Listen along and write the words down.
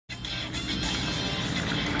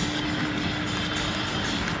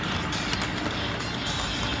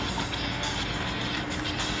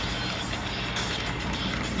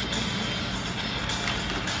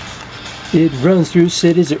It runs through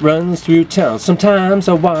cities, it runs through towns. Sometimes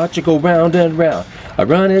I watch it go round and round. I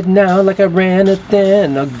run it now like I ran it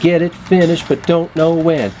then. I'll get it finished but don't know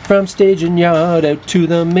when. From station yard out to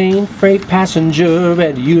the main, freight passenger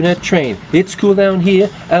and unit train. It's cool down here,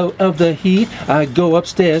 out of the heat. I go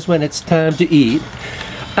upstairs when it's time to eat.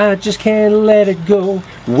 I just can't let it go,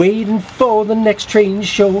 waiting for the next train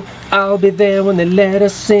show. I'll be there when they let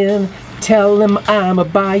us in. Tell them I'm a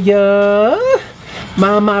buyer.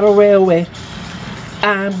 My model railway,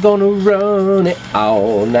 I'm gonna run it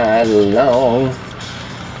all night long.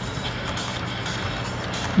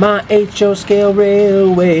 My HO scale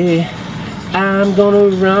railway, I'm gonna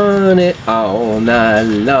run it all night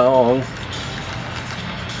long.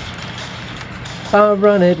 I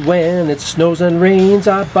run it when it snows and rains.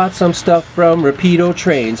 I bought some stuff from Rapido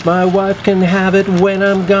trains. My wife can have it when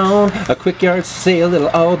I'm gone. A quick yard sale, it'll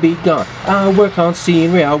all be gone. I work on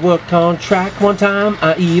scenery, I work on track. One time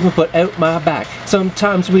I even put out my back.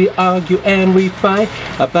 Sometimes we argue and we fight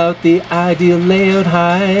about the ideal layout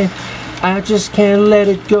height. I just can't let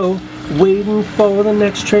it go, waiting for the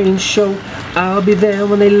next train show. I'll be there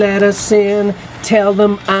when they let us in. Tell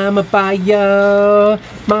them I'm a buyer.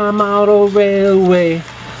 My model railway,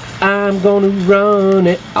 I'm gonna run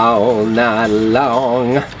it all night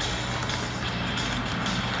long.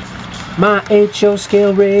 My HO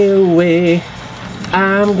scale railway,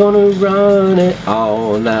 I'm gonna run it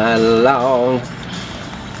all night long.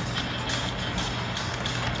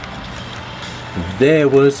 There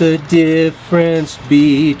was a difference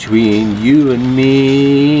between you and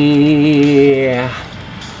me.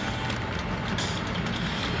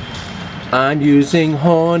 I'm using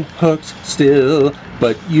horn hooks still,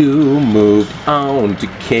 but you moved on to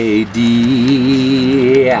KD.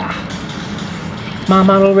 My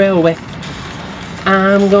model railway,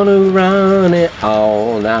 I'm gonna run it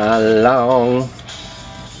all night long.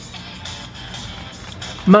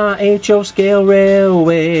 My HO scale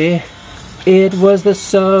railway, it was the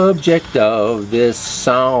subject of this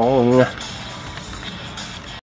song.